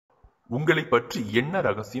உங்களை பற்றி என்ன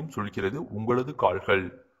ரகசியம் சொல்கிறது உங்களது கால்கள்?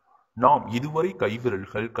 நாம் இதுவரை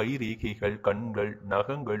கைவிரல்கள், கைரேகைகள், கண்கள்,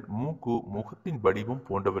 நகங்கள், மூக்கு, முகத்தின் வடிவம்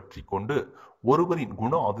போன்றவற்றை கொண்டு ஒருவரின்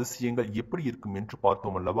குண அதிசயங்கள் எப்படி இருக்கும் என்று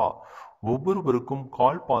பார்த்தோம் அல்லவா? ஒவ்வொருவருக்கும்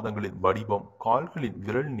கால் பாதங்களின் வடிவம், கால்களின்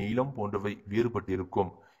விரல் நீளம் போன்றவை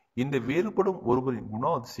வேறுபட்டிருக்கும். இந்த வேறுபடும் ஒருவரின் குண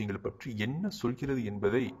அதிசயங்கள் பற்றி என்ன சொல்கிறது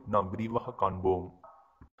என்பதை நாம் விரிவாக காண்போம்.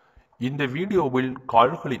 இந்த வீடியோவில்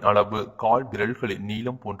கால்களின் அளவு, கால் விரல்களின்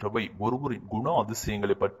நீளம் போன்றவை ஒருவரின் குண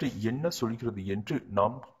அதிசயங்களை பற்றி என்ன சொல்கிறது என்று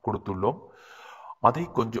நாம் கொடுத்துள்ளோம். அதை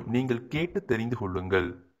கொஞ்சம் நீங்கள் கேட்டு தெரிந்து கொள்ளுங்கள்.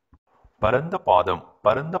 பரந்த பாதம்.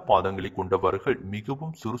 பரந்த பாதங்களை கொண்டவர்கள்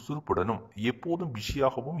மிகவும் சுறுசுறுப்புடனும் எப்போதும்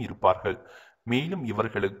பிஸியாகவும் இருப்பார்கள். மேலும்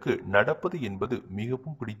இவர்களுக்கு நடப்பது என்பது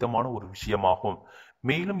மிகவும் பிடித்தமான ஒரு விஷயமாகும்.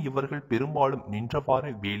 மேலும் இவர்கள் பெரும்பாலும்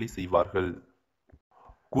நின்றவாறே வேலை செய்வார்கள்.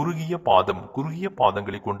 குறுகிய பாதம். குறுகிய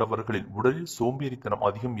பாதங்களை கொண்டவர்களின் உடலில் சோம்பேறித்தனம்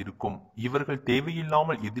அதிகம் இருக்கும். இவர்கள்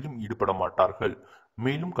தேவையில்லாமல் எதிலும் ஈடுபட மாட்டார்கள்.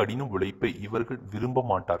 மேலும் கடின உழைப்பை இவர்கள் விரும்ப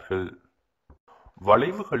மாட்டார்கள்.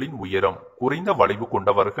 வளைவுகளின் உயரம். குறைந்த வளைவு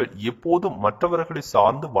கொண்டவர்கள் எப்போதும் மற்றவர்களை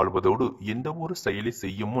சார்ந்து வாழ்வதோடு எந்த ஒரு செயலை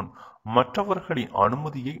செய்யும் முன் மற்றவர்களின்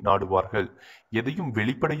அனுமதியை நாடுவார்கள். எதையும்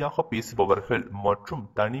வெளிப்படையாக பேசுபவர்கள் மற்றும்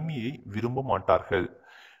தனிமையை விரும்ப மாட்டார்கள்.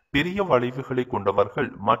 பெரிய வளைவுகளை கொண்டவர்கள்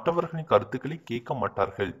மற்றவர்களின் கருத்துக்களை கேட்க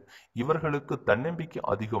மாட்டார்கள். இவர்களுக்கு தன்னம்பிக்கை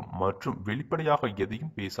அதிகம் மற்றும் வெளிப்படையாக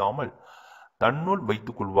எதையும் பேசாமல் தன்னுள்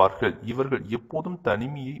வைத்துக் கொள்வார்கள். இவர்கள் எப்போதும்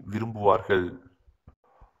தனிமையை விரும்புவார்கள்.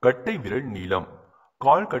 கட்டை விரல் நீளம்.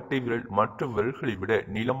 கால் கட்டை விரல் மற்ற விரல்களை விட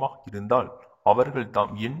நீளமாக இருந்தால் அவர்கள்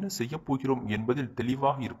தாம் என்ன செய்ய போகிறோம் என்பதில்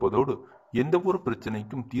தெளிவாக இருப்பதோடு எந்த ஒரு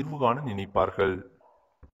பிரச்சனைக்கும் தீர்வு காண நினைப்பார்கள்.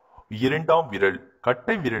 இரண்டாம் விரல்.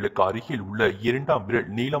 கட்டை விரலுக்கு அருகில் உள்ள இரண்டாம் விரல்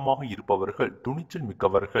நீளமாக இருப்பவர்கள் துணிச்சல்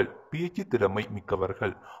மிக்கவர்கள், பேச்சு திறமை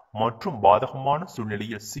மிக்கவர்கள் மற்றும் பாதகமான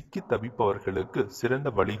சூழ்நிலையில் சிக்கி தவிப்பவர்களுக்கு சிறந்த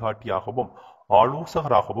வழிகாட்டியாகவும்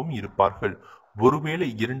ஆலோசகராகவும் இருப்பார்கள். ஒருவேளை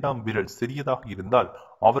இரண்டாம் விரல் சிறியதாக இருந்தால்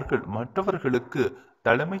அவர்கள் மற்றவர்களுக்கு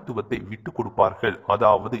தலைமைத்துவத்தை விட்டுக் கொடுப்பார்கள்.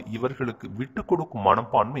 அதாவது இவர்களுக்கு விட்டுக் கொடுக்கும்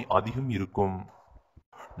மனப்பான்மை அதிகம் இருக்கும்.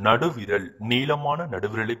 நடுவிரல். நீளமான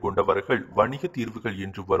நடுவிரலை கொண்டவர்கள் வணிக தீர்வுகள்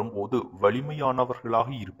என்று வரும்போது வலிமையானவர்களாக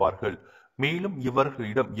இருப்பார்கள். மேலும்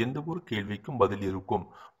இவர்களிடம் எந்த ஒரு கேள்விக்கும் பதில் இருக்கும்.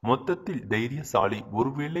 மொத்தத்தில் தைரியசாலி.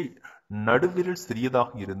 ஒருவேளை நடுவிரல்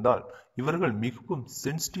சிறியதாக இருந்தால் இவர்கள் மிகவும்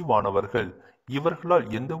சென்சிட்டிவ் ஆனவர்கள். இவர்களால்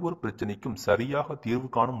எந்த ஒரு பிரச்சனைக்கும் சரியாக தீர்வு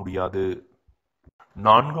காண முடியாது.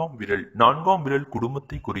 நான்காம் விரல். நான்காம் விரல்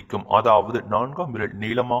குடும்பத்தை குறிக்கும். அதாவது நான்காம் விரல்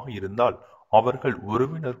நீளமாக இருந்தால் அவர்கள்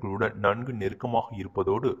உறவினர்களுடன் நன்கு நெருக்கமாக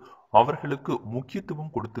இருப்பதோடு அவர்களுக்கு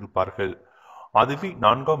முக்கியத்துவம் கொடுத்திருப்பார்கள். அதுவே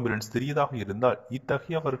நான்காம் விரல் சிறியதாக இருந்தால்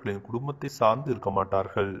இத்தகையவர்களின் குடும்பத்தை சார்ந்து இருக்க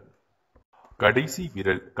மாட்டார்கள். கடைசி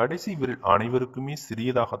விரல். கடைசி விரல் அனைவருக்குமே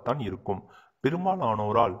சிறியதாகத்தான் இருக்கும்.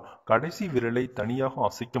 பெரும்பாலானோரால் கடைசி விரலை தனியாக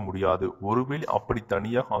அசைக்க முடியாது. ஒருவேளை அப்படி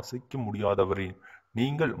தனியாக அசைக்க முடியாதவரின்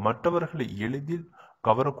நீங்கள் மற்றவர்களை எளிதில்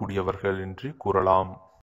கவரக்கூடியவர்கள் என்று கூறலாம்.